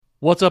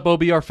What's up,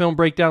 OBR Film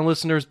Breakdown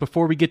listeners?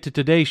 Before we get to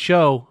today's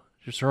show,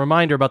 just a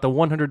reminder about the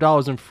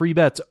 $100 in free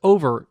bets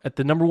over at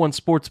the number one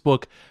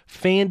sportsbook,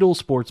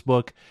 FanDuel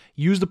Sportsbook.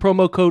 Use the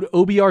promo code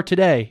OBR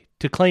today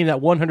to claim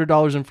that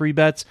 $100 in free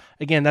bets.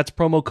 Again, that's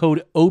promo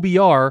code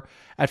OBR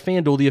at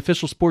FanDuel, the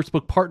official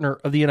sportsbook partner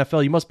of the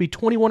NFL. You must be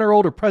 21 or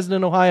older, present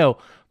in Ohio.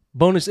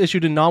 Bonus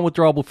issued in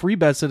non-withdrawable free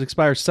bets that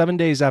expires 7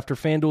 days after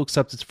FanDuel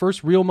accepts its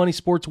first real money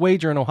sports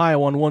wager in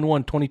Ohio on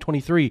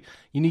 1/1/2023.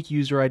 Unique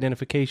user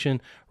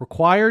identification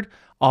required.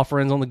 Offer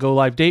ends on the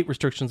go-live date.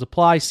 Restrictions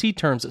apply. See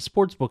terms at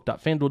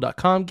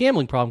sportsbook.fanduel.com.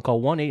 Gambling problem, call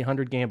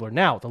 1-800-GAMBLER.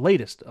 Now, the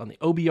latest on the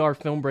OBR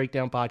Film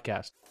Breakdown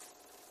podcast.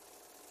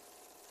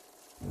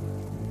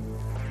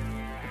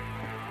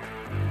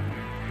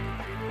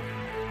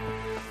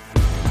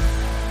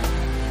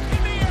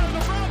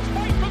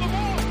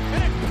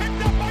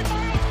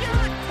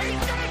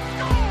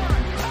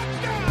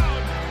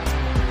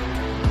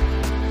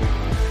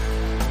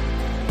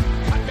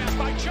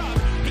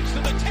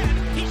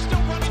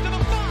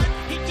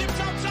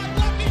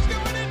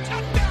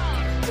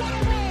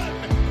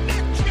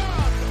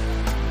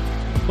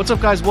 What's up,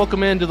 guys?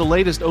 Welcome into the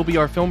latest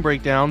OBR Film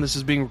Breakdown. This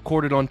is being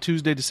recorded on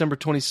Tuesday, December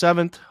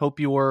 27th. Hope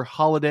your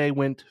holiday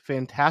went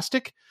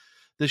fantastic.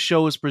 This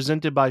show is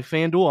presented by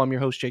FanDuel. I'm your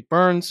host, Jake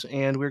Burns,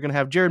 and we're going to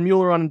have Jared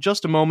Mueller on in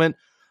just a moment.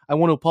 I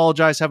want to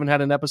apologize. Haven't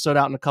had an episode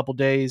out in a couple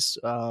days.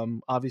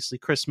 Obviously,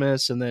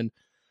 Christmas, and then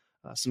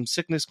some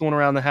sickness going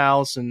around the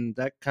house, and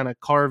that kind of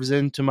carves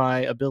into my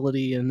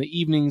ability in the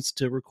evenings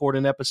to record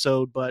an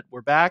episode, but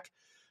we're back.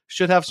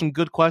 Should have some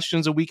good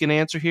questions that we can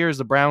answer here as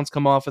the Browns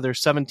come off of their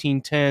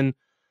 17-10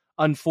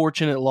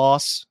 unfortunate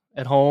loss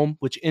at home,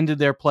 which ended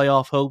their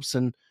playoff hopes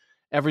and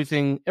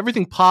everything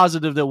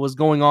positive that was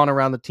going on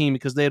around the team,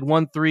 because they had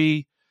won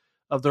 3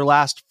 of their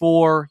last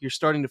 4. You're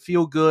starting to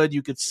feel good.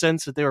 You could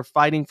sense that they were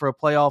fighting for a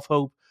playoff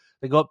hope.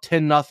 They go up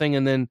 10-0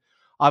 and then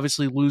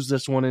obviously lose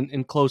this one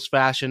in close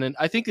fashion. And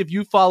I think if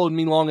you followed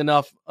me long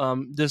enough,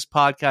 this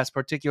podcast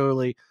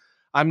particularly,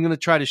 I'm going to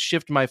try to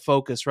shift my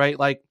focus, right?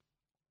 Like,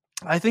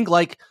 I think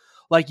like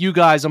you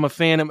guys, I'm a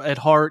fan at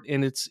heart,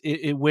 and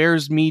it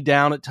wears me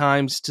down at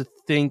times to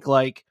think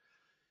like,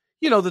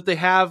 that they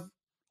have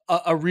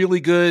a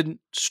really good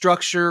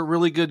structure,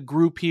 really good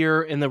group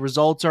here, and the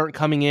results aren't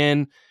coming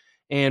in,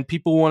 and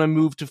people want to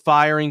move to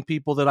firing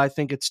people that I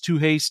think it's too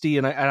hasty,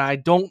 and I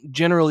don't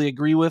generally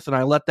agree with, and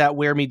I let that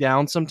wear me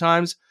down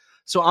sometimes.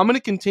 So I'm going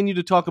to continue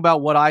to talk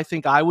about what I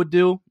think I would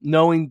do,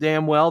 knowing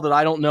damn well that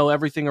I don't know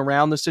everything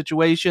around the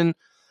situation.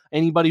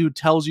 Anybody who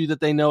tells you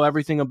that they know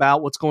everything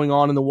about what's going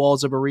on in the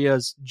walls of Berea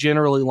is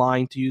generally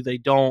lying to you. They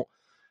don't.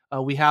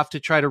 We have to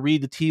try to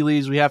read the tea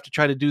leaves. We have to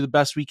try to do the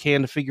best we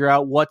can to figure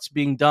out what's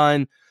being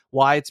done,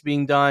 why it's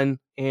being done,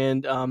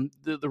 and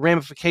the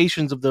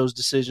ramifications of those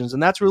decisions.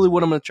 And that's really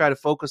what I'm going to try to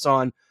focus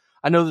on.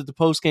 I know that the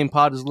post-game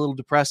pod is a little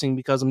depressing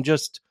because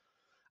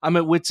I'm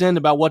at wit's end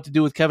about what to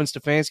do with Kevin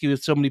Stefanski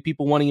with so many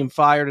people wanting him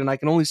fired, and I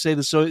can only say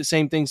the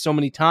same thing so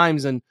many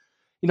times. And,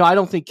 I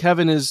don't think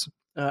Kevin is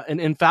an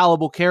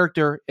infallible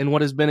character in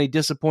what has been a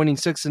disappointing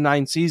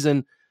 6-9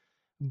 season,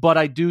 but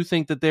I do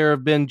think that there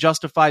have been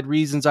justified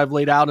reasons I've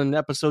laid out in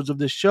episodes of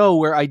this show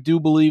where I do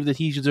believe that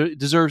he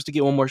deserves to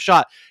get one more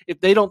shot.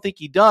 If they don't think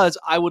he does,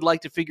 I would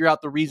like to figure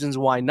out the reasons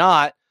why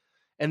not,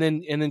 and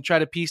then try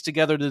to piece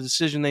together the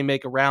decision they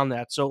make around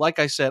that. So like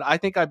I said, I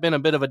think I've been a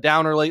bit of a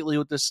downer lately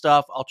with this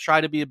stuff. I'll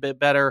try to be a bit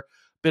better,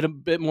 a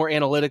bit more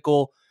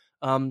analytical.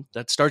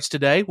 That starts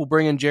today. We'll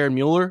bring in Jared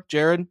Mueller.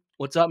 Jared,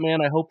 what's up,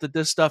 man? I hope that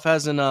this stuff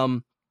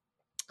hasn't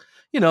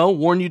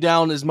worn you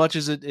down as much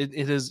as it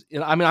has.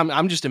 I mean,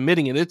 I'm just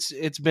admitting it.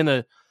 It's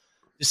been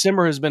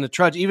December has been a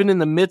trudge, even in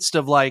the midst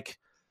of like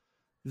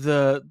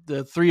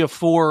the 3 or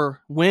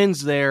 4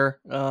 wins there.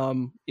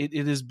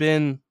 It's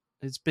been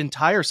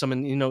tiresome.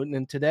 And,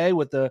 and today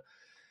with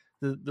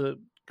the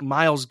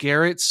Myles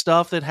Garrett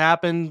stuff that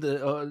happened,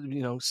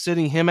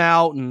 sitting him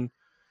out, and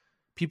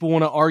people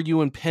want to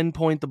argue and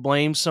pinpoint the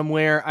blame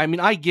somewhere. I mean,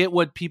 I get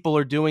what people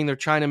are doing. They're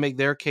trying to make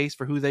their case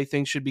for who they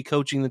think should be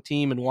coaching the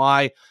team and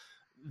why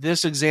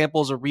this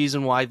example is a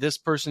reason why this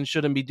person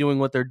shouldn't be doing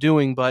what they're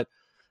doing. But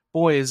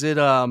boy, is it,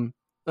 let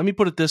me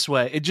put it this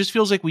way. It just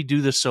feels like we do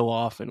this so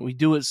often. We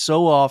do it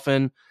so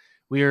often.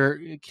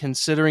 We're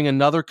considering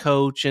another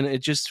coach, and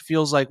it just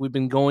feels like we've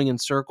been going in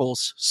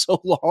circles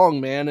so long,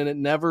 man. And it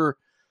never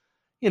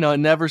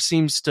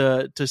seems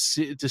to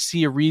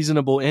see a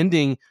reasonable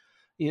ending.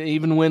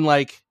 Even when,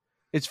 like,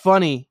 it's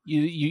funny,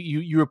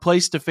 you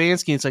replace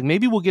Stefanski, and it's like,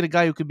 maybe we'll get a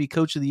guy who could be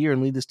coach of the year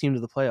and lead this team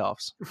to the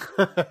playoffs.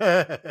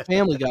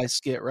 Family Guy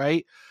skit,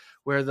 right?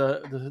 Where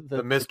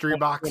the mystery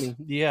box.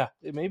 Yeah,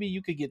 maybe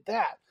you could get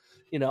that.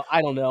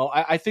 I don't know.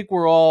 I think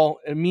we're all,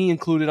 me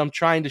included, I'm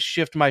trying to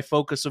shift my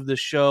focus of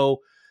this show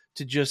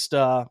to just,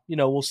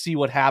 we'll see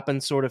what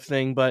happens sort of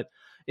thing. But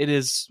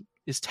it's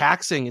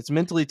taxing. It's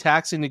mentally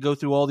taxing to go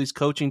through all these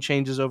coaching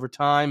changes over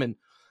time and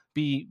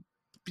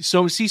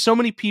see so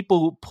many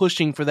people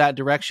pushing for that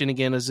direction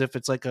again, as if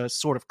it's like a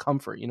sort of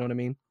comfort. You know what I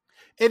mean?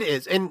 It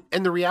is. And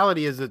the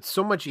reality is it's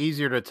so much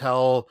easier to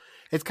tell.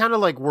 It's kind of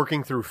like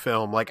working through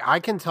film. Like, I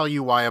can tell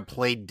you why a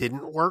play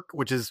didn't work,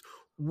 which is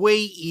way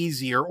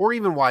easier, or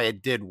even why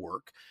it did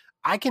work.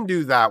 I can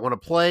do that when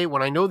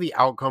I know the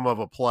outcome of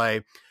a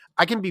play.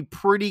 I can be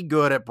pretty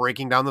good at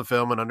breaking down the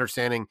film and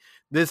understanding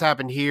this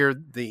happened here,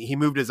 he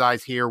moved his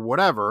eyes here,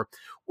 whatever.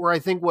 Where I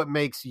think what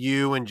makes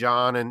you and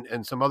John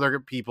and some other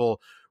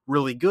people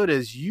really good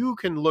is you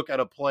can look at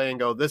a play and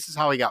go, this is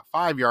how he got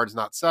 5 yards,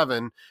 not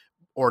 7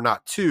 or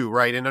not 2,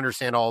 right? And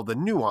understand all the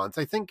nuance.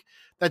 I think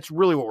that's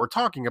really what we're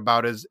talking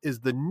about is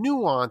the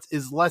nuance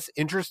is less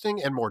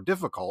interesting and more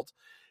difficult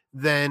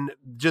than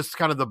just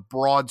kind of the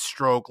broad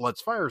stroke, let's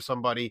fire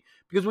somebody.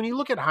 Because when you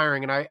look at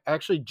hiring, and I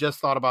actually just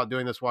thought about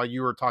doing this while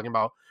you were talking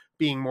about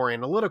being more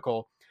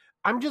analytical,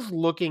 I'm just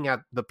looking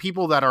at the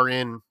people that are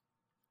in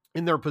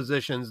their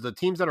positions, the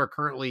teams that are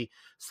currently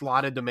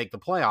slotted to make the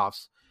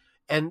playoffs,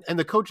 and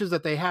the coaches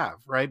that they have,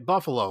 right?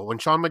 Buffalo, when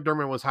Sean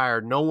McDermott was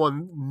hired, no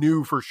one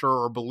knew for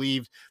sure or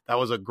believed that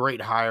was a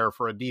great hire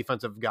for a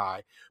defensive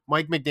guy.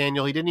 Mike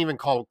McDaniel, he didn't even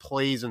call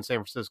plays in San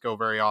Francisco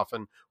very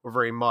often or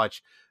very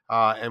much,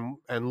 and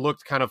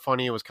looked kind of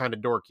funny. It was kind of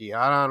dorky.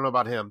 I don't know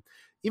about him.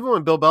 Even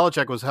when Bill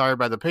Belichick was hired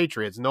by the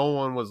Patriots, no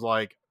one was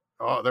like,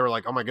 oh, they were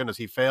like, oh my goodness,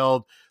 he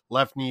failed,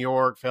 left New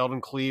York, failed in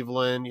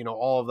Cleveland,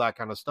 all of that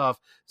kind of stuff.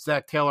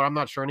 Zach Taylor, I'm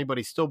not sure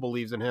anybody still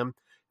believes in him.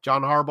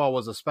 John Harbaugh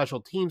was a special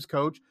teams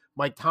coach.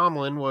 Mike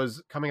Tomlin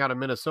was coming out of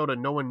Minnesota.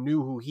 No one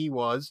knew who he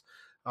was.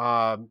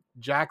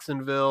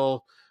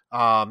 Jacksonville,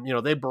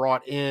 they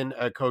brought in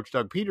a coach,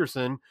 Doug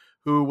Peterson,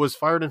 who was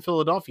fired in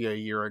Philadelphia a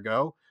year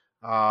ago.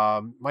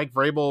 Mike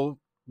Vrabel,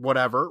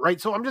 whatever, right?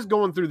 So I'm just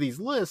going through these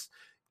lists.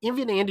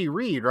 Even Andy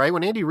Reid, right?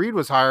 When Andy Reid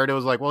was hired, it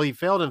was like, well, he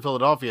failed in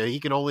Philadelphia. He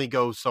can only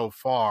go so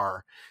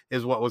far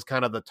is what was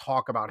kind of the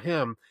talk about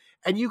him.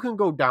 And you can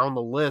go down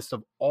the list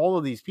of all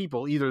of these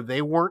people. Either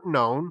they weren't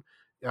known,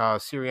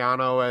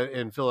 Sirianni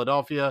in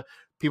Philadelphia,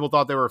 people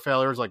thought they were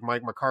failures like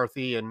Mike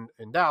McCarthy in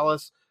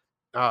Dallas,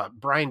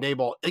 Brian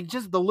Daboll.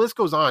 The list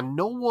goes on.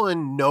 No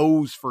one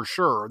knows for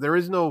sure. There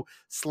is no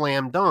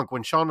slam dunk.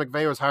 When Sean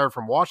McVay was hired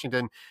from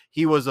Washington,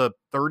 he was a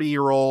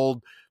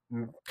 30-year-old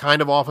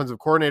kind of offensive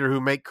coordinator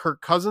who made Kirk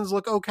Cousins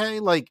look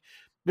okay. Like,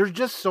 there's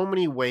just so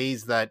many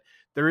ways that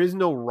there is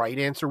no right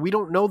answer. We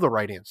don't know the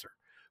right answer.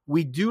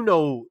 We do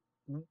know,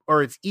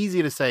 or it's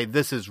easy to say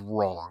this is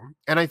wrong.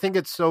 And I think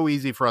it's so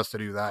easy for us to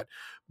do that,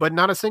 but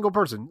not a single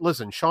person.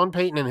 Listen, Sean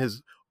Payton and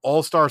his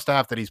all-star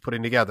staff that he's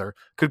putting together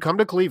could come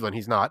to Cleveland.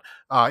 He's not.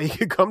 He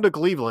could come to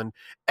Cleveland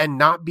and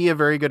not be a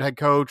very good head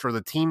coach, or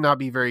the team not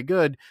be very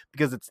good,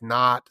 because it's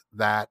not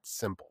that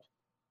simple.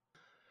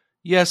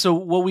 Yeah, so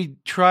what we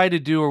try to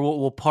do, or what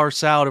we'll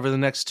parse out over the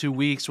next 2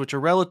 weeks, which are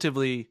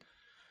relatively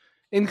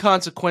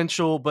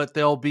inconsequential, but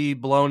they'll be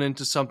blown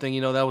into something.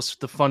 That was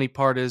the funny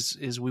part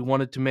is we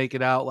wanted to make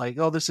it out like,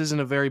 oh, this isn't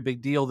a very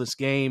big deal, this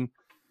game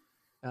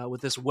with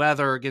this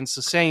weather against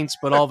the Saints,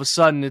 but all of a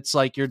sudden it's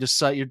like you're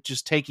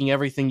just taking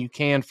everything you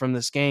can from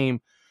this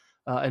game,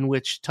 in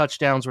which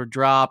touchdowns were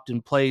dropped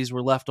and plays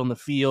were left on the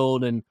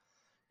field, and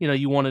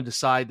you want to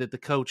decide that the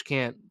coach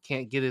can't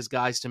get his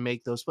guys to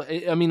make those. But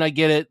I mean, I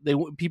get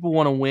it. People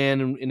want to win,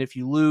 and if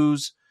you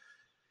lose,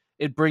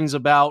 it brings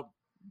about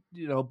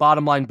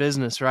bottom line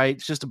business, right?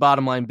 It's just a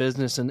bottom line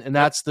business, and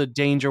that's the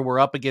danger we're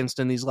up against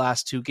in these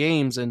last 2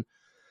 games, and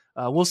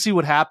we'll see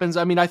what happens.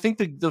 I mean, I think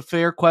the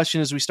fair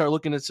question as we start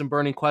looking at some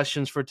burning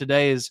questions for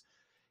today is,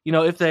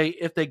 if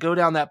they go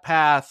down that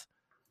path,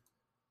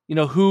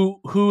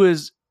 who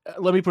is.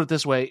 Let me put it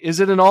this way. Is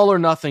it an all or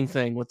nothing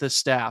thing with this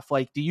staff?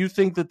 Like, do you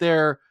think that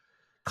they're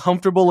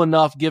comfortable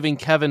enough giving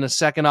Kevin a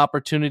second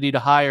opportunity to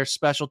hire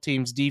special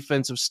teams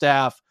defensive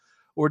staff?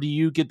 Or do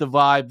you get the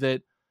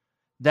vibe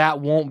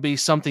that won't be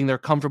something they're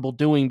comfortable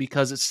doing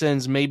because it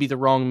sends maybe the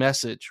wrong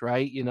message,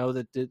 right?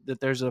 That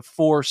there's a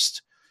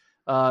forced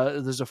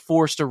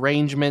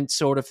arrangement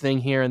sort of thing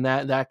here. And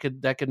that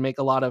could make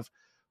a lot of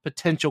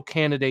potential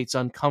candidates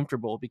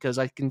uncomfortable, because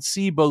I can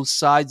see both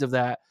sides of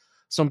that.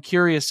 So I'm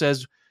curious,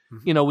 as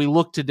we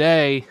look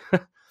today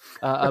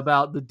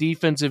about the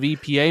defensive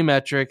EPA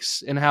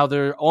metrics and how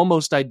they're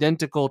almost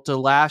identical to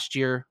last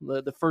year.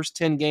 The first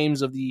 10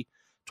 games of the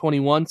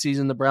 21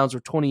 season, the Browns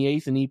were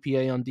 28th in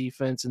EPA on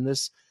defense. And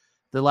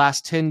the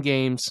last 10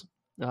 games,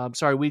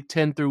 week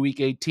 10 through week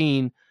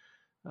 18,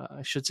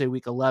 I should say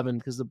week 11,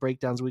 because the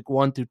breakdown's week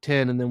 1 through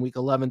 10, and then week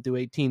 11 through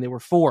 18, they were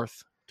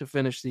 4th to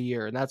finish the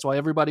year. And that's why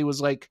everybody was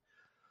like,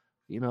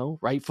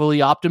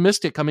 rightfully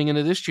optimistic coming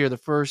into this year. The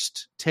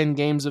first 10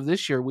 games of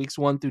this year, weeks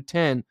 1 through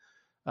 10,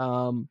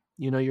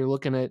 you're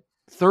looking at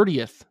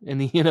 30th in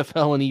the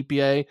NFL and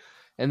EPA.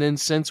 And then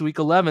since week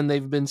 11,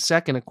 they've been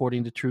second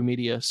according to True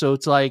Media. So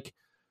it's like,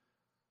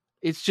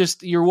 it's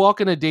just, you're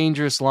walking a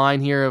dangerous line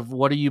here of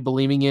what are you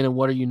believing in and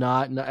what are you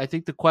not. And I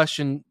think the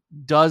question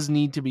does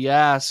need to be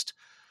asked,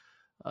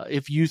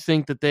 if you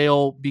think that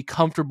they'll be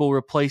comfortable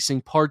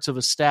replacing parts of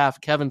a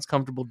staff. Kevin's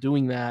comfortable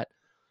doing that.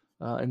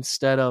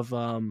 Instead of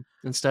them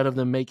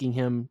making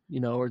him,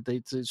 or they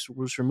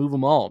just remove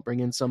them all, bring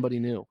in somebody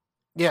new.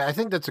 Yeah, I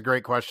think that's a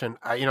great question.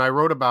 I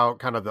wrote about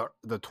kind of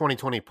the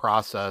 2020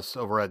 process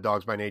over at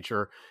Dogs by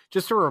Nature,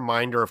 just a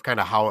reminder of kind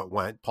of how it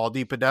went. Paul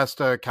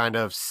DePodesta kind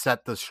of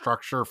set the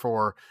structure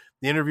for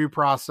the interview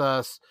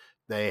process.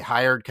 They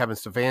hired Kevin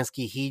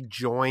Stefanski. He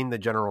joined the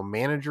general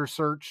manager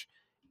search,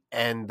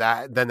 and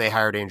then they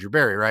hired Andrew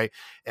Berry, right?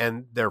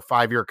 And their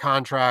 5-year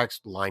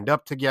contracts lined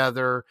up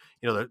together.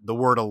 The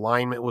word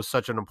alignment was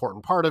such an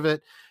important part of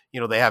it.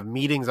 They have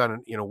meetings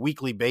on a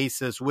weekly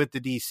basis with the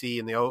DC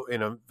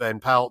and Van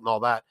Pelt and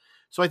all that.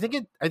 So I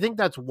think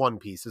that's one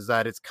piece, is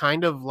that it's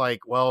kind of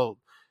like, well,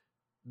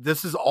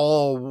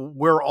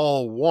 we're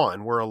all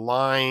one. We're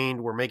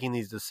aligned. We're making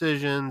these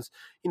decisions,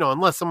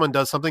 unless someone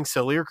does something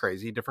silly or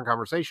crazy, different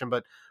conversation,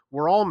 but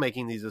we're all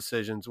making these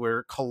decisions.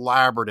 We're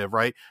collaborative,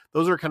 right?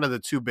 Those are kind of the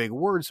two big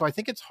words. So I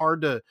think it's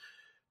hard to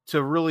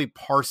really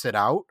parse it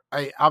out.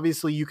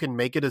 Obviously you can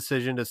make a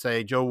decision to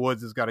say Joe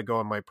Woods has got to go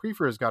and Mike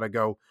Priefer has got to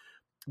go,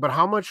 but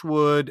how much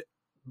would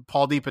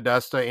Paul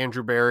DePodesta,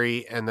 Andrew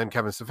Berry, and then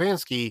Kevin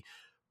Stefanski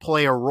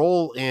play a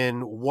role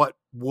in what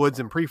Woods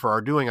and Priefer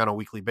are doing on a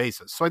weekly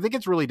basis? So I think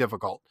it's really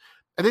difficult.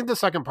 I think the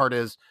second part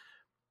is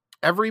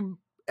every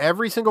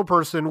single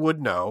person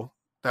would know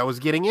that was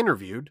getting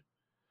interviewed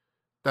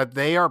that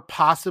they are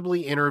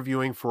possibly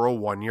interviewing for a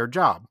 1-year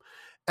job.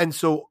 And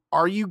so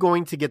are you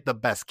going to get the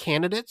best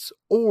candidates,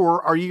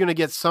 or are you going to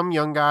get some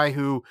young guy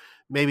who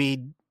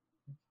maybe,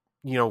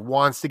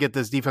 wants to get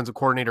this defensive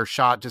coordinator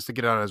shot just to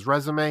get it on his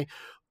resume,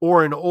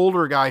 or an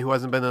older guy who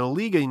hasn't been in the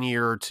league in a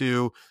year or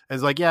two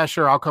is like, yeah,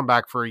 sure, I'll come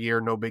back for a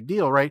year, no big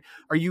deal, right?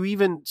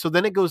 So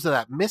then it goes to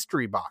that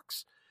mystery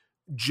box.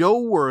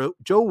 Joe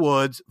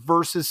Woods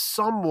versus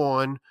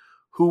someone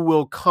who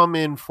will come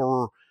in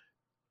for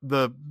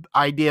the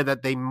idea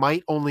that they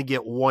might only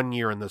get 1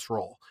 year in this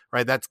role,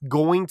 right? That's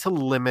going to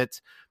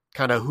limit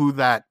kind of who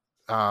that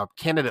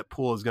candidate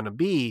pool is going to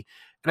be.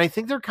 And I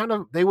think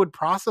they would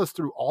process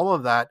through all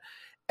of that,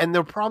 and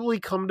they'll probably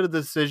come to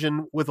the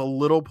decision with a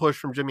little push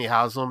from Jimmy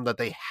Haslam that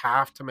they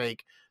have to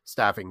make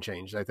staffing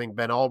change. I think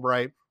Ben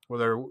Albright,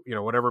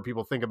 whatever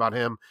people think about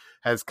him,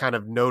 has kind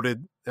of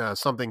noted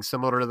something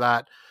similar to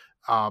that.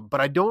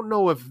 But I don't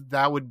know if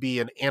that would be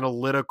an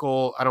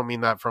analytical, I don't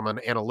mean that from an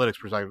analytics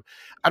perspective.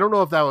 I don't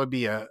know if that would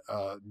be a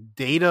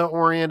data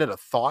oriented, a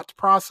thought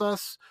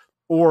process,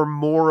 or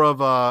more of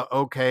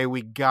okay,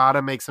 we got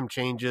to make some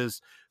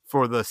changes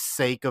for the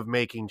sake of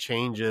making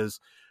changes.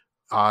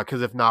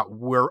 Because if not,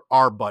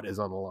 our butt is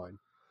on the line.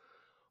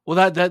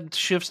 Well, that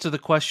shifts to the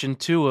question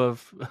too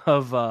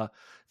of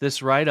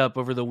this write-up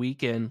over the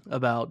weekend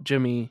about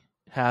Jimmy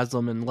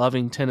Haslam and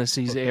loving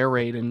Tennessee's air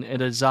raid and a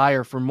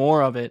desire for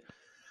more of it.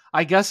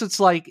 I guess it's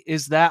like,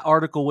 is that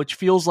article, which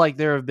feels like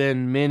there have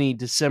been many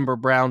December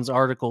Browns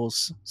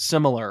articles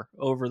similar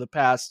over the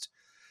past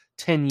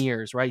 10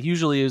 years, right?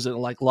 Usually is it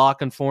like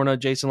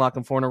Jason La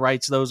Canfora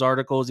writes those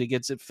articles, he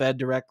gets it fed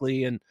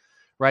directly and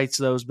writes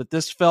those, but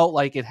this felt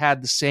like it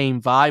had the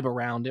same vibe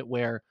around it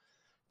where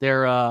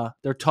they're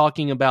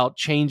talking about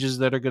changes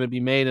that are going to be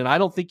made, and I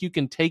don't think you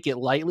can take it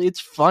lightly. It's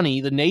funny.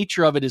 The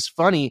nature of it is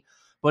funny,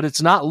 but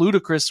it's not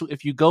ludicrous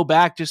if you go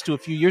back just to a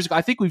few years ago.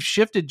 I think we've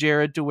shifted,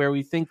 Jared, to where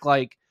we think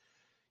like,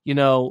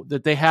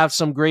 that they have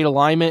some great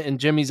alignment and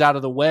Jimmy's out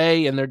of the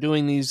way and they're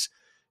doing these,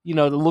 it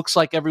looks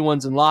like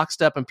everyone's in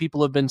lockstep, and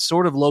people have been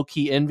sort of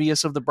low-key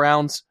envious of the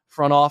Browns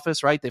front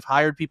office, right? They've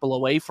hired people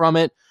away from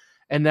it.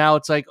 And now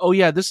it's like, oh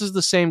yeah, this is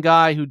the same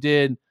guy who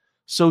did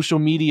social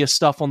media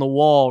stuff on the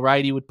wall,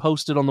 right? He would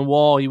post it on the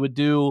wall. He would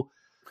do,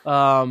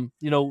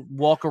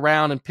 walk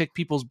around and pick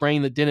people's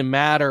brain that didn't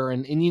matter.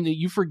 And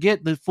you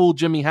forget the full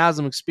Jimmy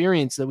Haslam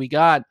experience that we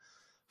got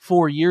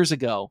 4 years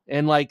ago.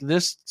 And like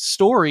this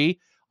story,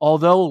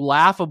 although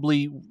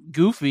laughably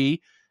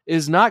goofy,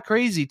 is not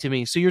crazy to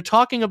me. So you're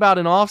talking about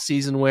an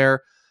offseason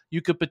where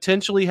you could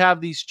potentially have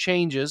these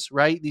changes,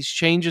 right? These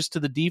changes to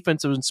the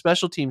defensive and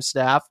special team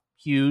staff,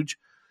 huge.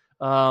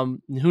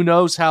 Who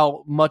knows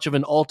how much of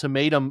an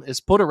ultimatum is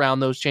put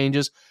around those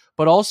changes,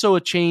 but also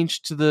a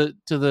change to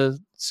the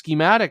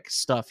schematic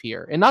stuff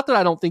here. And not that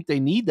I don't think they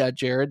need that,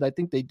 Jared. I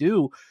think they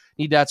do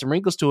need to add some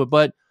wrinkles to it,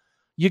 but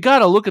you got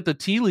to look at the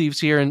tea leaves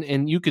here,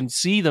 and you can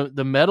see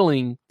the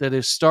meddling that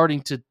is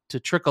starting to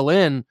trickle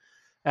in.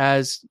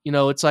 As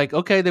it's like,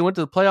 okay, they went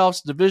to the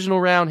playoffs,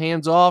 divisional round,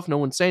 hands off, no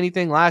one say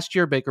anything. Last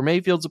year, Baker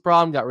Mayfield's a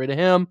problem, got rid of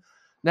him.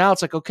 Now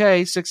it's like,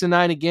 okay,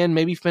 6-9 again,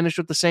 maybe finish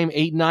with the same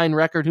 8-9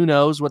 record. Who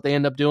knows what they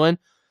end up doing?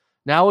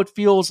 Now it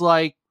feels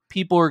like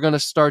people are going to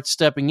start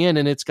stepping in,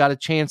 and it's got a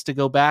chance to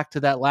go back to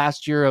that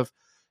last year of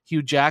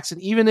Hugh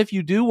Jackson. Even if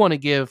you do want to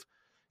give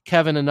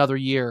Kevin another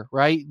year,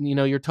 right?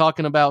 You're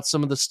talking about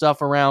some of the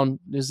stuff around,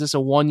 is this a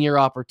 1-year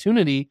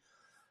opportunity?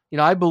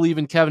 I believe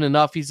in Kevin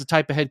enough. He's the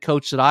type of head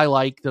coach that I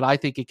like, that I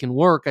think it can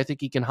work. I think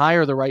he can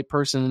hire the right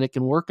person and it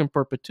can work in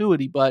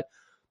perpetuity, but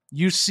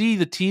you see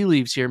the tea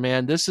leaves here,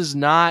 man. This is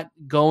not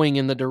going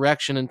in the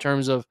direction in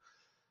terms of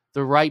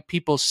the right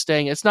people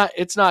staying. It's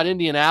not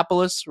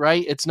Indianapolis,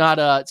 right? It's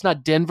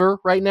not Denver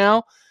right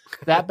now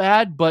that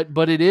bad,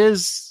 but it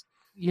is,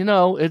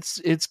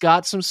 it's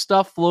got some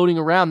stuff floating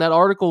around. That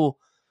article,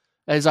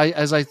 as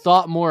I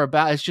thought more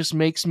about, it just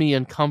makes me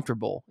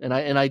uncomfortable. And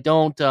I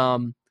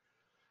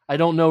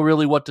don't know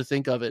really what to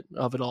think of it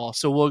all.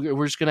 So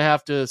we're just going to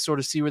have to sort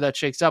of see where that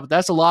shakes out. But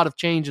that's a lot of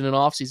change in an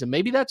offseason.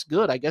 Maybe that's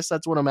good. I guess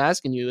that's what I'm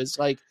asking you. It's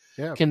like,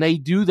 Yeah. Can they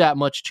do that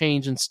much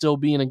change and still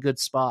be in a good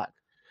spot?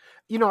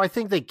 I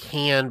think they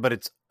can, but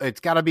it's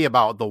got to be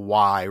about the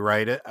why,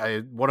 right?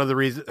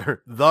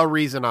 The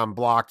reason I'm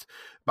blocked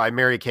by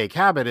Mary Kay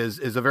Cabot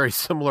is a very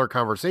similar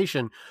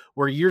conversation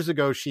where years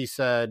ago she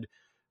said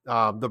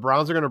the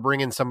Browns are going to bring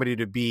in somebody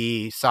to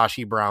be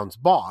Sashi Brown's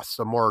boss,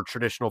 a more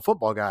traditional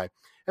football guy.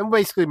 And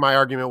basically my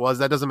argument was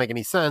that doesn't make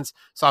any sense.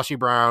 Sashi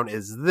Brown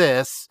is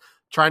this,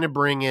 trying to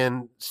bring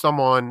in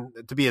someone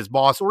to be his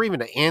boss or even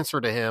to answer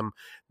to him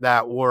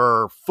that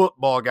were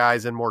football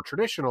guys and more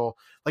traditional.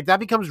 Like that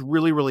becomes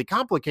really, really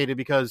complicated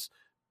because,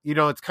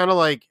 it's kind of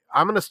like,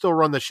 I'm going to still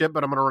run the ship,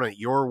 but I'm going to run it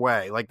your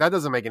way. Like that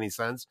doesn't make any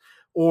sense.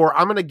 Or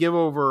I'm going to give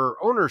over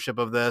ownership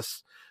of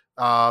this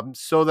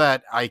so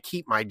that I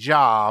keep my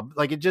job.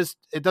 Like it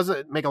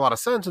doesn't make a lot of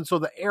sense. And so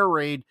the air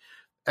raid,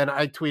 and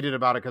I tweeted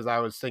about it because I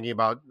was thinking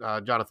about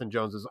Jonathan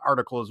Jones's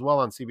article as well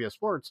on CBS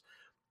Sports.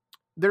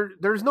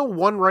 There's no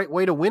one right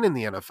way to win in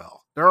the NFL.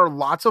 There are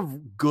lots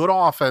of good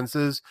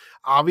offenses.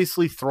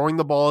 Obviously, throwing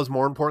the ball is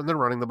more important than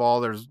running the ball.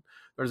 There's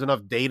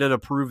enough data to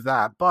prove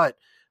that. But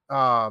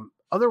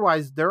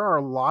otherwise, there are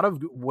a lot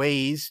of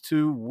ways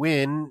to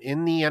win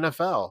in the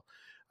NFL.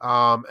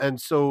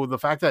 And so the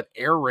fact that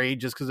air raid,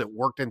 just because it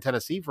worked in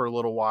Tennessee for a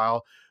little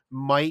while,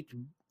 might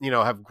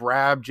have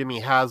grabbed Jimmy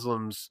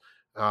Haslam's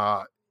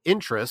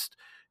interest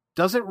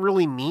doesn't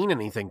really mean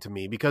anything to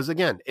me because,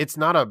 again, it's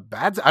not a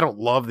bad. I don't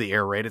love the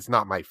air raid. It's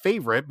not my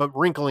favorite, but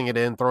wrinkling it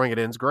in, throwing it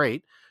in is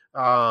great.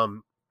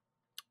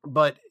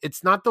 But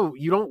it's not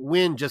you don't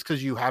win just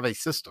because you have a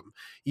system.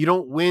 You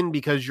don't win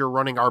because you're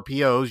running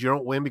RPOs. You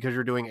don't win because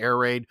you're doing air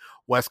raid,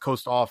 West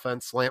Coast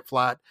offense, slant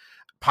flat,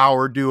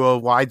 power duo,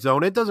 wide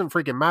zone. It doesn't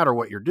freaking matter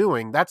what you're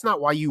doing. That's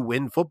not why you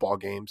win football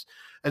games.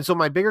 And so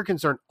my bigger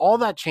concern, all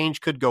that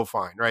change could go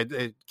fine, right?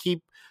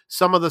 Keep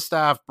some of the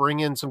staff,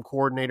 bring in some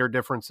coordinator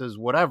differences,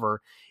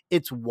 whatever.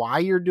 It's why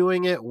you're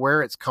doing it,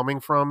 where it's coming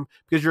from,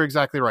 because you're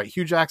exactly right.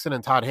 Hugh Jackson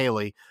and Todd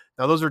Haley.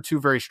 Now, those are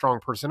two very strong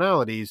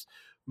personalities,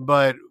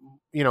 but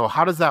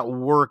how does that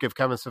work if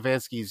Kevin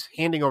Stefanski's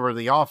handing over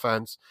the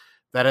offense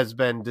that has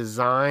been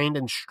designed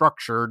and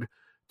structured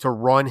to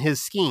run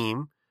his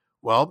scheme?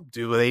 Well,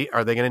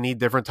 are they going to need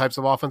different types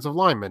of offensive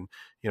linemen?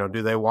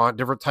 Do they want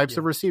different types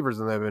of receivers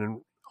than they've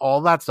been? All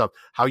that stuff.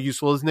 How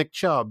useful is Nick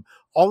Chubb?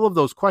 All of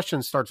those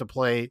questions start to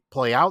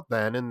play out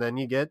then, and then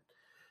you get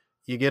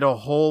a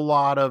whole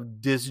lot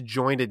of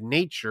disjointed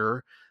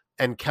nature.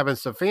 And Kevin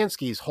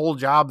Stefanski's whole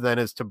job then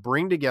is to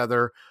bring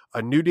together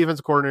a new defense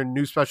coordinator,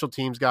 new special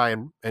teams guy,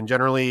 and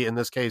generally in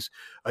this case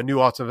a new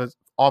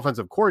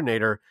offensive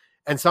coordinator,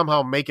 and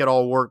somehow make it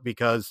all work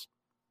because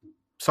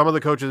some of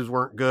the coaches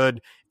weren't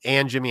good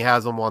and Jimmy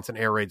Haslam wants an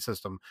air raid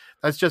system.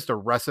 That's just a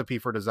recipe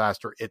for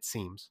disaster, it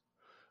seems.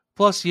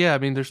 Plus,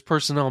 there's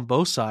personnel on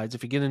both sides.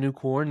 If you get a new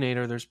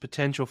coordinator, there's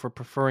potential for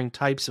preferring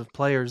types of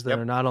players that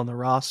are not on the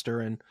roster,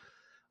 and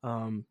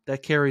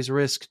that carries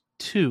risk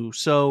too.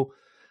 So,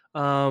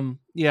 man,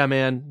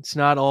 it's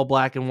not all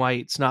black and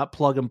white. It's not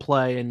plug and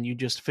play, and you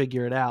just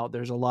figure it out.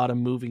 There's a lot of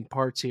moving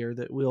parts here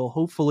that will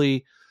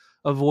hopefully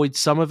avoid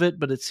some of it,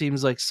 but it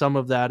seems like some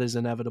of that is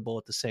inevitable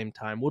at the same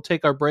time. We'll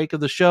take our break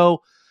of the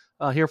show,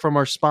 hear from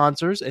our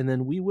sponsors, and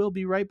then we will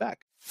be right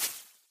back.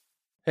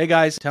 Hey,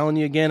 guys, telling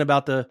you again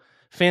about the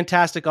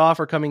fantastic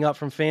offer coming up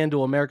from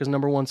FanDuel, America's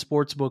 #1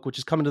 sportsbook, which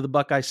is coming to the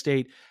Buckeye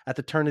State at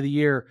the turn of the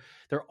year.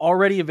 They're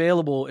already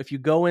available. If you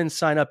go in,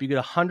 sign up, you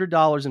get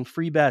 $100 in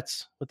free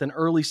bets with an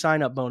early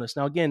sign-up bonus.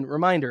 Now, again,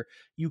 reminder,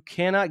 you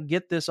cannot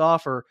get this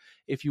offer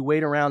if you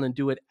wait around and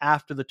do it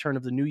after the turn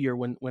of the new year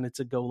when it's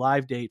a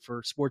go-live date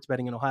for sports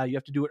betting in Ohio. You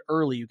have to do it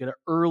early. You get an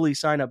early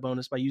sign-up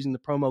bonus by using the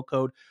promo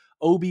code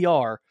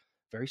OBR.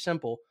 Very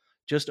simple.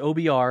 Just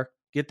OBR.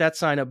 Get that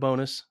sign-up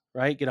bonus.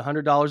 Right? Get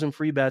 $100 in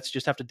free bets.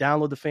 Just have to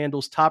download the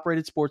FanDuel's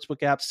top-rated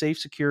sportsbook app. Safe,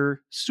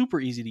 secure,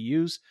 super easy to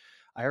use.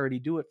 I already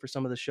do it for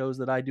some of the shows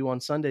that I do on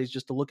Sundays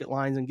just to look at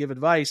lines and give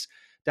advice.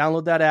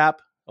 Download that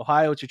app.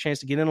 Ohio, it's your chance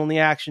to get in on the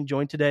action.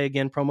 Join today.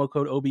 Again, promo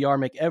code OBR.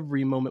 Make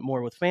every moment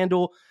more with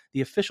FanDuel,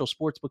 the official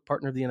sportsbook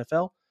partner of the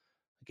NFL.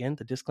 Again,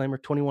 the disclaimer,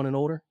 21 and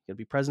older. You got to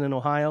be present in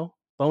Ohio.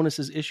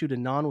 Bonuses issued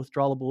in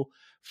non-withdrawable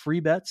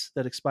free bets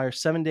that expire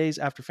 7 days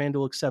after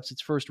FanDuel accepts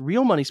its first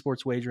real money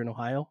sports wager in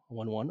Ohio,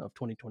 1/1 of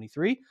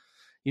 2023.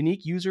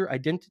 Unique user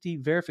identity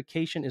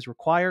verification is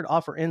required.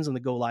 Offer ends on the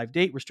go-live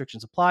date.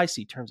 Restrictions apply.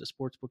 See terms at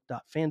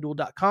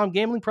sportsbook.fanduel.com.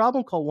 Gambling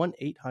problem? Call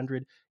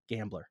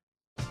 1-800-GAMBLER.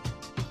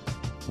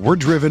 We're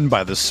driven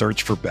by the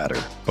search for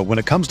better. But when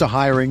it comes to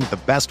hiring, the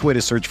best way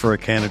to search for a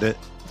candidate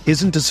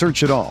isn't to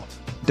search at all.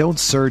 Don't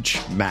search,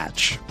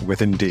 match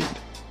with Indeed.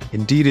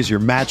 Indeed is your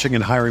matching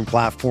and hiring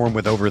platform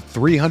with over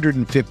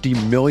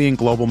 350 million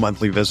global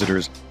monthly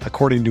visitors,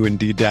 according to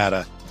Indeed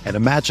data, and a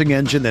matching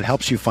engine that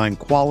helps you find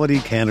quality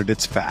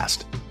candidates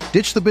fast.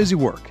 Ditch the busy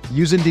work.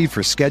 Use Indeed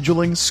for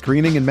scheduling,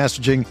 screening, and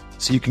messaging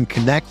so you can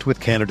connect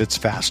with candidates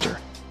faster.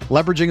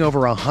 Leveraging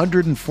over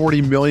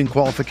 140 million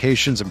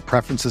qualifications and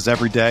preferences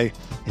every day,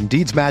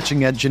 Indeed's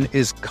matching engine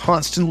is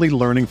constantly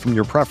learning from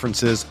your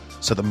preferences,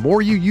 so the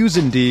more you use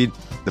Indeed,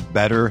 the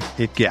better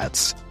it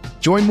gets.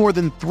 Join more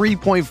than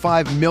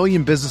 3.5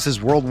 million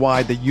businesses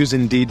worldwide that use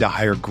Indeed to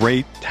hire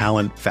great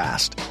talent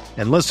fast.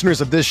 And listeners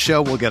of this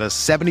show will get a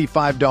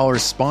 $75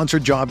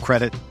 sponsored job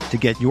credit to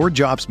get your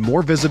jobs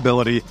more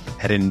visibility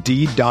at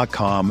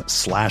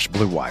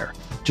Indeed.com/Blue Wire.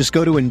 Just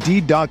go to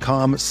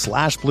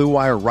Indeed.com/Blue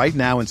Wire right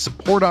now and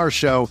support our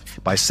show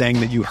by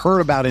saying that you heard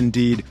about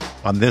Indeed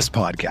on this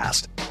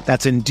podcast.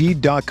 That's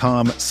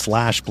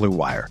Indeed.com/Blue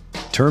Wire.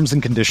 Terms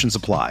and conditions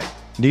apply.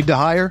 Need to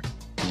hire?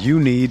 You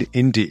need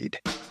Indeed.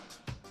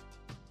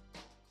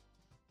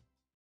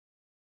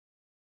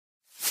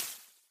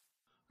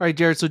 All right,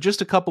 Jared, so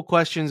just a couple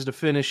questions to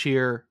finish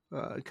here,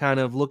 kind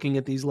of looking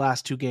at these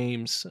last two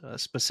games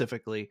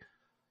specifically.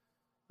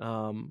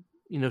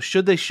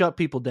 Should they shut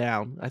people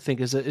down, I think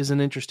is an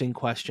interesting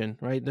question,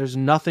 right? There's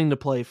nothing to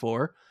play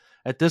for.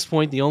 At this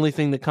point, the only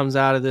thing that comes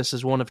out of this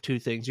is one of two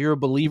things. You're a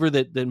believer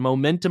that the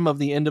momentum of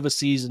the end of a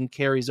season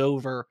carries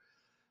over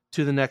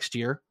to the next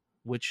year,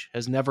 which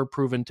has never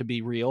proven to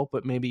be real,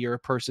 but maybe you're a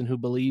person who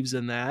believes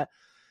in that.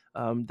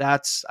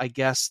 That's, I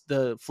guess,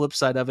 the flip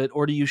side of it.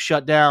 Or do you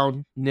shut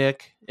down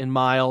Nick and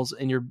Miles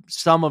and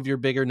some of your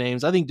bigger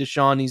names? I think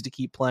Deshaun needs to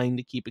keep playing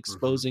to keep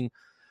exposing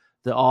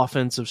the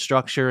offensive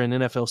structure and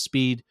NFL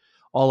speed.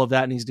 All of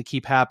that needs to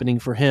keep happening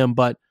for him.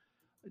 But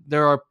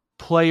there are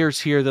players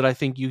here that I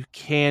think you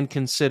can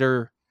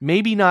consider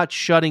maybe not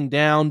shutting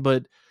down,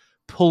 but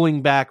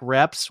pulling back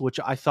reps, which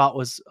I thought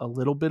was a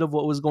little bit of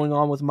what was going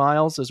on with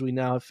Miles, as we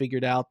now have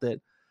figured out that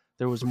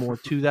there was more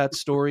to that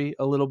story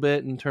a little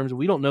bit in terms of,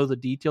 we don't know the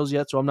details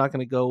yet, so I'm not going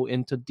to go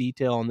into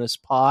detail on this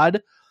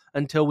pod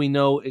until we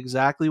know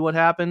exactly what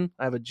happened.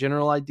 I have a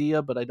general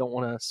idea, but I don't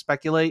want to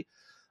speculate.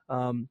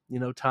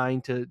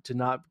 Tying to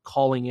not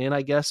calling in,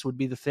 I guess, would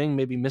be the thing.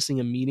 Maybe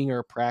missing a meeting or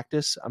a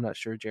practice. I'm not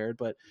sure, Jared,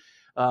 but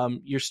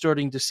you're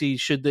starting to see,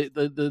 should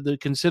the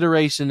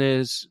consideration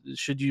is,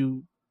 should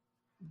you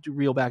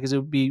reel back? Because it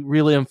would be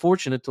really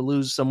unfortunate to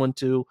lose someone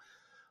to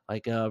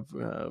like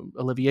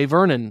Olivier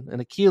Vernon and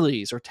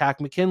Achilles, or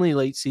Tack McKinley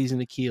late season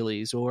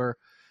Achilles, or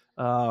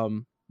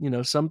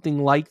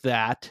something like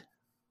that,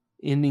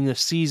 ending the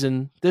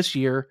season this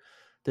year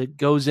that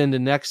goes into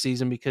next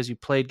season because you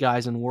played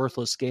guys in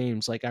worthless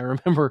games. Like I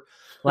remember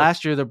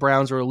last year the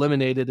Browns were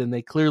eliminated and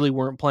they clearly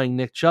weren't playing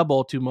Nick Chubb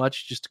all too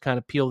much, just to kind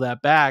of peel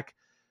that back.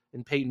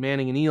 And Peyton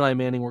Manning and Eli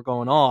Manning were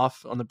going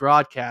off on the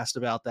broadcast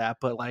about that.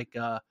 But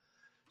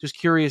just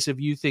curious if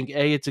you think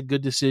A, it's a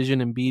good decision,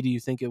 and B, do you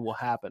think it will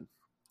happen?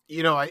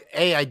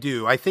 I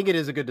do. I think it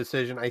is a good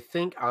decision. I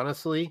think,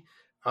 honestly,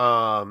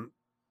 I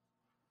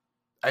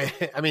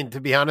mean, to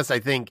be honest, I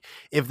think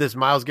if this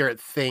Myles Garrett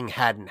thing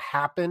hadn't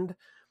happened,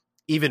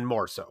 even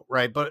more so,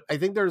 right? But I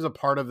think there's a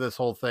part of this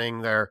whole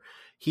thing there.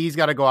 He's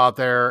got to go out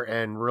there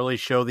and really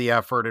show the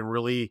effort and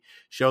really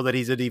show that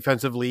he's a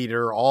defensive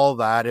leader, all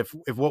that. If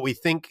what we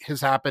think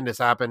has happened,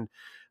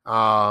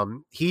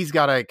 he's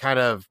got to kind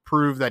of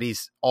prove that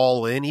he's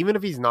all in, even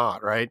if he's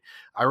not, right?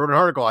 I wrote an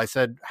article. I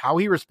said how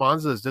he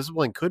responds to this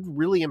discipline could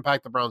really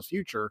impact the Browns'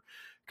 future,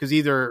 because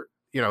either,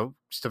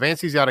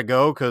 Stefanski's got to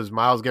go because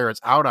Myles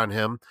Garrett's out on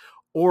him,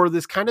 or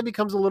this kind of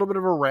becomes a little bit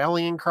of a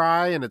rallying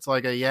cry, and it's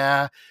like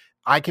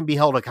I can be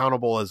held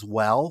accountable as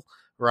well,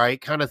 right,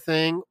 kind of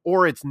thing.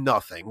 Or it's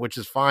nothing, which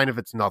is fine if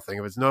it's nothing.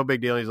 If it's no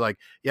big deal, he's like,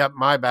 yep,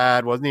 my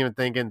bad, wasn't even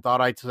thinking,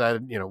 thought I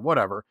said,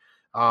 whatever.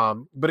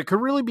 But it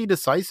could really be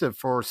decisive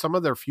for some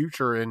of their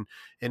future. And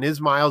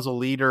is Myles a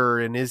leader?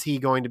 And is he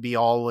going to be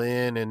all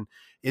in? And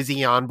is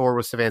he on board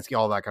with Stefanski?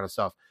 All that kind of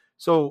stuff.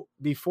 So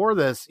before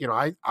this,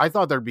 I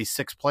thought there'd be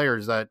 6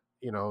 players that,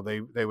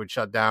 they would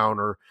shut down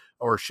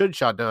or should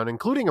shut down,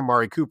 including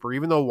Amari Cooper,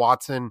 even though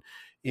Watson,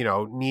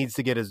 needs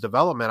to get his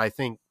development. I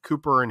think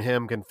Cooper and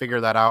him can figure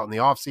that out in the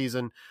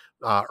offseason,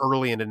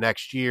 early into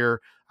next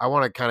year. I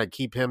want to kind of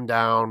keep him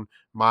down,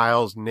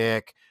 Myles,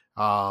 Nick,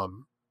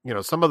 some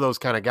of those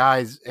kind of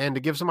guys, and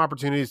to give some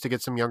opportunities to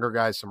get some younger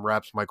guys some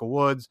reps, Michael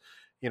Woods,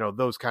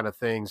 those kind of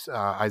things,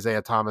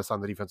 Isaiah Thomas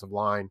on the defensive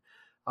line.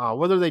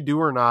 Whether they do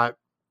or not,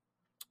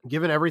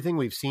 given everything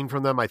we've seen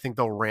from them, I think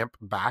they'll ramp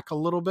back a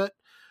little bit.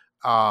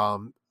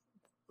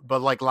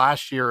 But like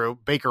last year,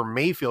 Baker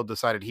Mayfield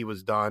decided he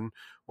was done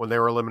when they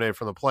were eliminated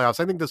from the playoffs.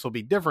 I think this will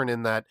be different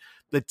in that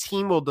the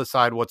team will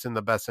decide what's in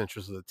the best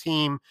interest of the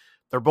team.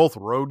 They're both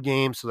road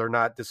games, so they're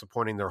not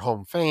disappointing their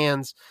home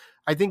fans.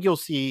 I think you'll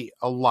see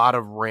a lot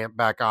of ramp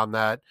back on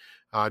that.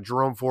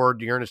 Jerome Ford,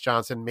 Dearness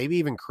Johnson, maybe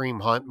even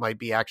Kareem Hunt might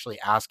be actually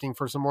asking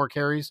for some more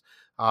carries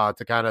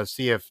to kind of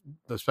see if,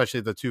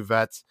 especially the 2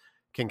 vets,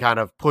 can kind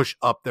of push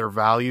up their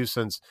value,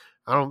 since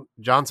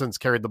Johnson's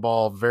carried the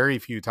ball very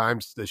few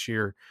times this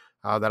year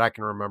that I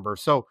can remember.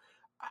 So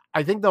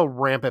I think they'll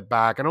ramp it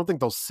back. I don't think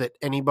they'll sit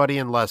anybody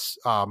unless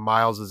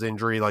Miles'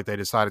 injury, like they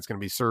decide it's going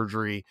to be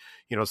surgery,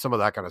 some of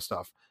that kind of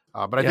stuff.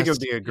 But I think it would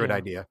be a good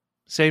idea.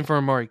 Same for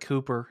Amari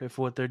Cooper, if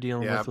what they're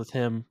dealing with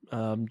him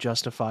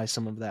justifies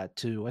some of that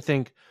too. I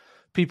think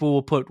people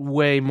will put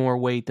way more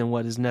weight than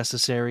what is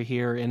necessary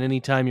here. And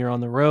anytime you're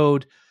on the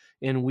road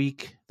in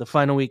the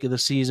final week of the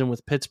season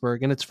with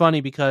Pittsburgh, and it's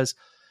funny because,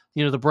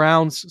 the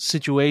Browns'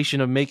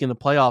 situation of making the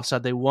playoffs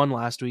had they won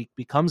last week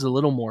becomes a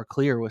little more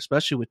clear,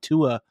 especially with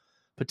Tua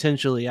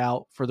potentially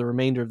out for the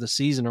remainder of the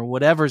season, or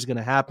whatever's going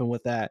to happen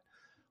with that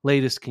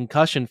latest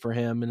concussion for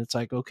him. And it's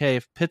like, okay,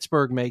 if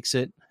Pittsburgh makes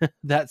it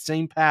that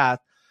same path,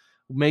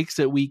 makes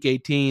it week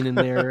 18, and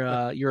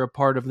they're you're a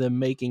part of them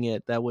making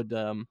it, that would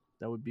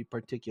be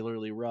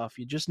particularly rough.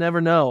 You just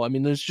never know. I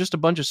mean, there's just a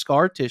bunch of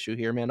scar tissue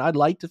here, man. I'd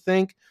like to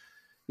think,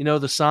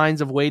 the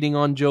signs of waiting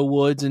on Joe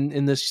Woods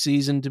in this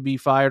season to be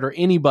fired, or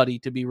anybody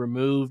to be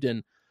removed,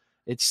 and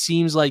it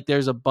seems like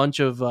there's a bunch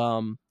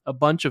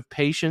of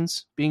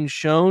patience being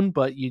shown,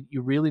 but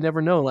you really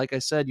never know. Like I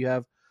said, you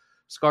have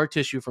scar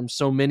tissue from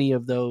so many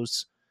of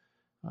those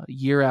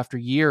year after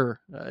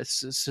year,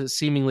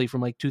 seemingly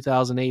from like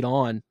 2008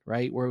 on,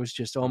 right, where it was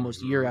just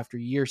almost year after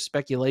year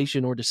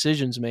speculation or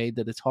decisions made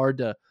that it's hard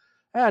to,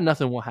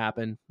 nothing will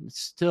happen. It's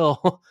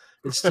still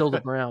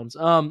the Browns.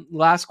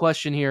 Last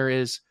question here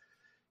is,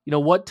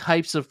 what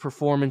types of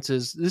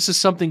performances? This is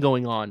something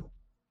going on.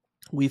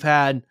 We've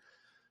had,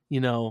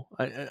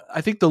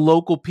 I think the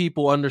local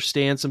people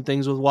understand some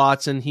things with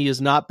Watson. He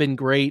has not been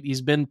great.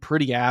 He's been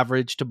pretty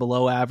average to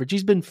below average.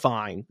 He's been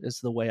fine,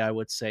 is the way I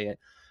would say it.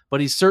 But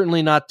he's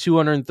certainly not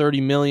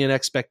 $230 million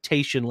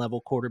expectation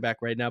level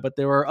quarterback right now. But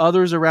there are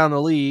others around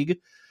the league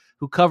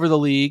who cover the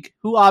league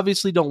who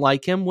obviously don't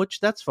like him, which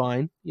that's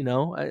fine.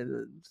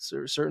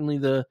 Certainly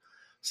the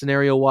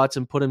scenario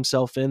Watson put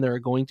himself in, there are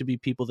going to be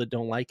people that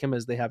don't like him,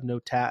 as they have no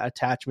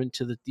attachment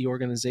to the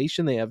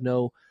organization. They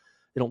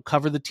don't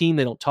cover the team.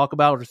 They don't talk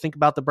about or think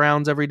about the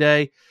Browns every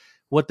day.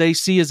 What they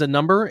see is a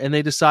number, and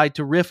they decide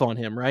to riff on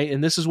him, right?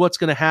 And this is what's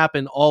going to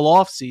happen all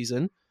off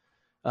season.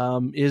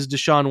 Is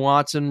Deshaun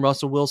Watson,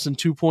 Russell Wilson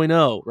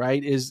 2.0,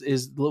 right?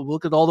 Is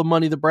look at all the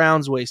money the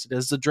Browns wasted.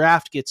 As the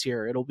draft gets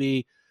here, it'll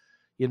be,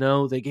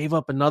 they gave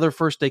up another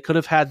first. They could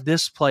have had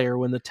this player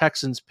when the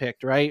Texans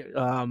picked, right?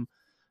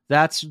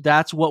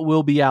 That's what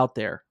will be out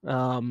there,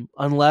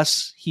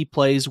 unless he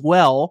plays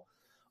well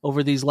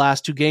over these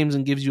last two games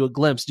and gives you a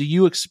glimpse. Do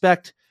you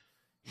expect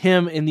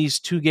him in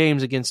these two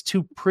games against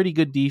two pretty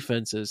good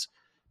defenses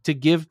to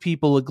give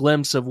people a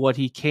glimpse of what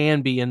he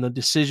can be and the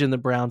decision the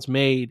Browns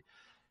made?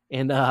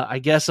 And I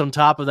guess on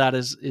top of that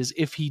is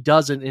if he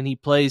doesn't and he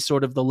plays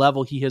sort of the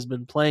level he has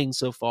been playing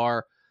so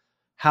far,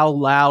 how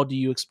loud do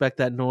you expect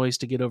that noise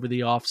to get over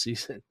the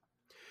offseason?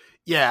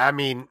 Yeah, I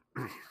mean,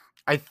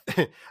 I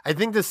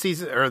think this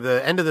season, or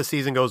the end of the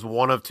season, goes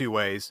one of two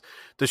ways.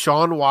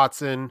 Deshaun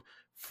Watson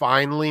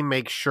finally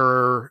makes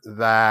sure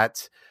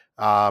that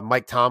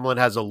Mike Tomlin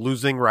has a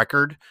losing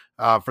record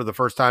for the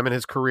first time in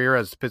his career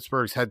as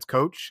Pittsburgh's head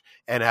coach,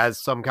 and has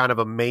some kind of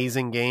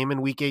amazing game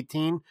in week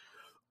 18,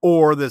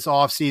 or this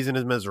offseason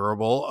is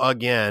miserable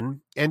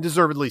again, and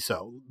deservedly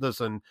so.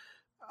 Listen,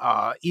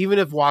 even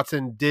if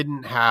Watson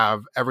didn't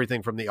have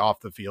everything from the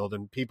off the field,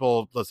 and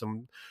people,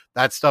 listen,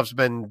 that stuff's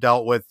been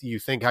dealt with. You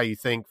think how you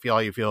think, feel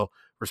how you feel,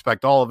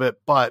 respect all of it.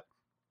 But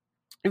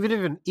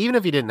even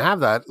if he didn't have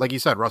that, like you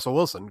said, Russell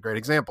Wilson, great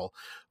example,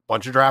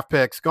 bunch of draft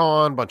picks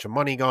gone, bunch of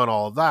money gone,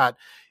 all of that,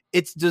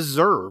 it's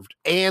deserved.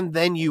 And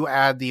then you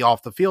add the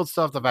off the field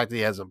stuff, the fact that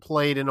he hasn't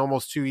played in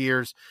almost 2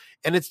 years,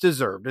 and it's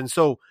deserved. And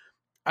so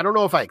I don't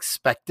know if I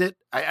expect it.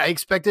 I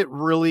expect it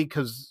really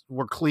because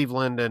we're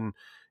Cleveland, and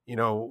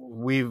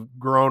we've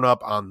grown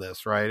up on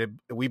this, right?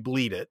 We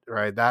bleed it,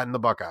 right? That and the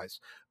Buckeyes.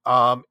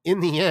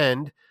 In the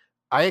end,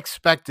 I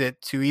expect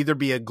it to either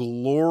be a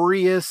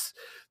glorious,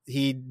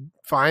 he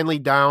finally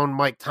downed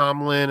Mike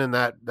Tomlin and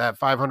that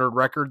 500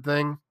 record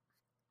thing,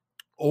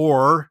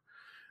 or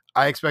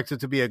I expect it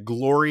to be a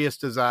glorious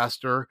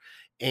disaster.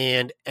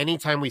 And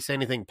anytime we say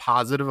anything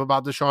positive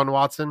about Deshaun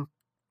Watson,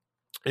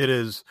 it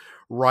is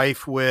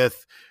rife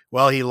with,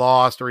 well, he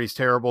lost, or he's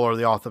terrible, or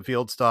the off the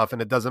field stuff,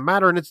 and it doesn't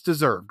matter, and it's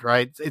deserved,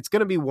 right? It's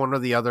going to be one or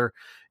the other.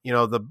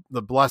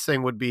 The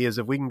blessing would be is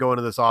if we can go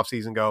into this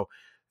offseason, go,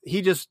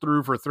 he just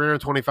threw for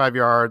 325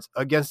 yards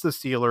against the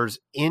Steelers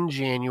in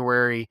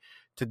January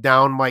to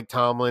down Mike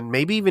Tomlin,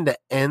 maybe even to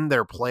end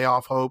their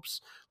playoff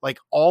hopes. Like,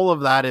 all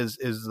of that is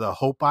the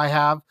hope I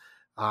have.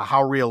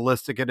 How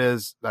realistic it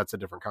is, that's a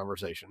different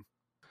conversation.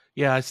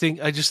 Yeah,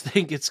 I just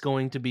think it's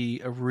going to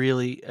be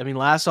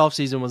last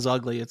offseason was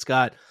ugly. It's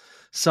got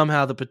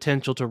somehow the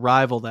potential to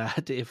rival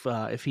that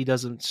if he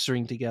doesn't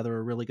string together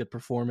a really good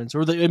performance,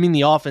 or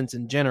the offense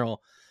in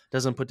general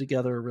doesn't put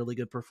together a really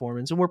good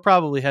performance. And we're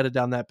probably headed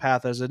down that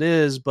path as it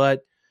is,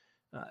 but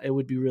it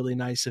would be really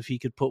nice if he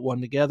could put one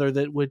together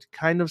that would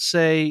kind of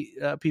say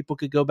people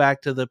could go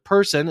back to the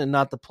person and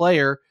not the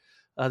player.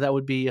 That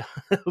would be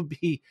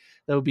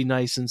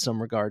nice in some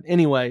regard.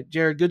 Anyway,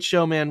 Jared, good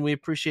show, man. We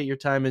appreciate your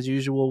time as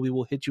usual. We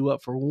will hit you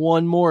up for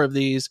one more of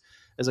these,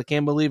 as I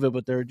can't believe it,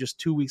 but there are just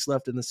 2 weeks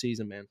left in the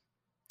season, man.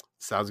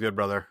 Sounds good,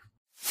 brother.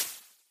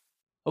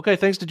 Okay,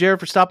 thanks to Jared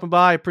for stopping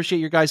by. I appreciate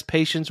your guys'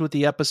 patience with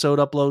the episode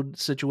upload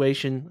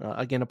situation.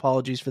 Again,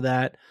 apologies for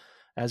that,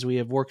 as we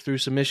have worked through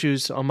some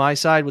issues on my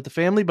side with the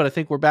family, but I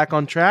think we're back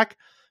on track.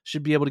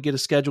 Should be able to get a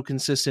schedule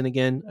consistent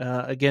again.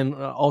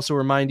 Also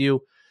remind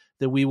you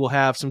that we will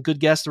have some good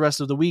guests the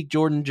rest of the week,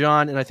 Jordan,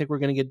 John, and I think we're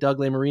going to get Doug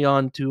Lesmarie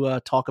on to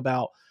talk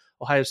about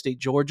Ohio State,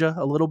 Georgia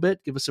a little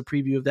bit, give us a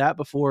preview of that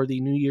before the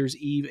New Year's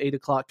Eve 8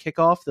 o'clock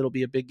kickoff. That'll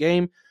be a big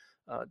game.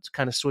 to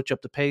kind of switch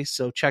up the pace.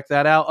 So check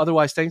that out.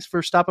 Otherwise, thanks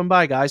for stopping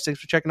by, guys. Thanks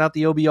for checking out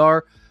the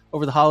OBR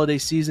over the holiday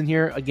season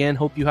here. Again,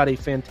 hope you had a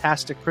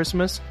fantastic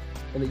Christmas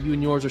and that you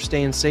and yours are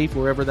staying safe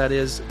wherever that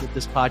is that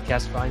this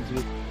podcast finds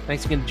you.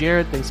 Thanks again to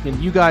Jared. Thanks again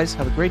to you guys.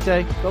 Have a great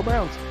day. Go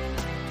Browns.